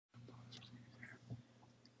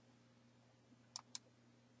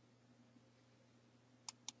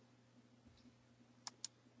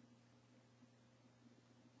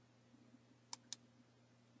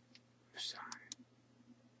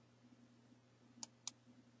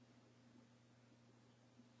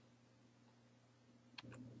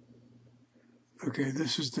Okay,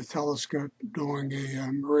 this is the telescope doing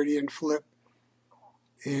a meridian flip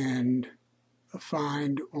and a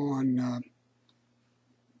find on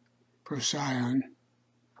Procyon.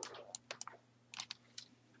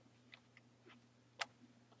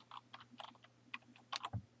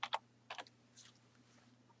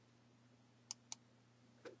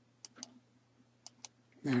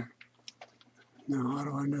 There. Now, how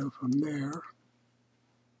do I know from there?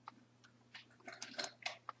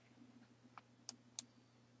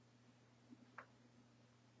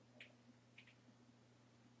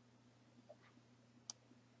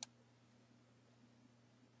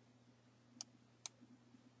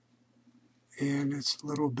 And it's a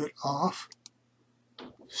little bit off,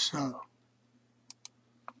 so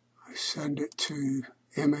I send it to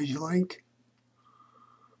image link.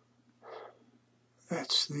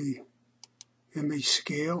 That's the image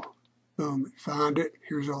scale. Boom, it found it.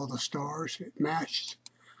 Here's all the stars. It matched,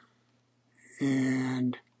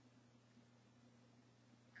 and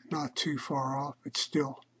not too far off, but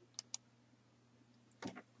still.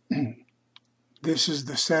 This is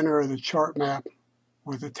the center of the chart map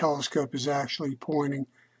where the telescope is actually pointing.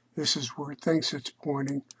 This is where it thinks it's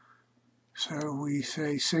pointing. So we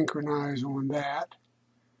say synchronize on that.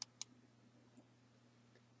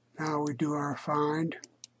 Now we do our find.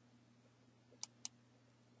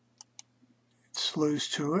 It slows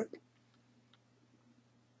to it.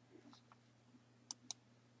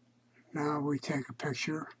 Now we take a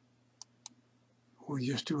picture. We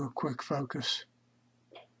just do a quick focus.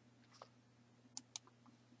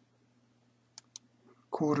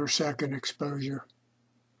 Quarter-second exposure.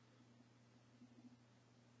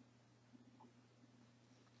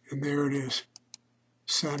 And there it is,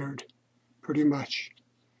 centered, pretty much.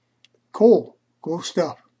 Cool, cool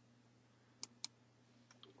stuff.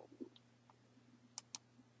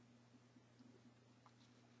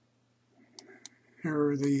 Here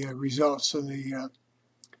are the results of the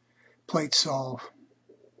plate solve.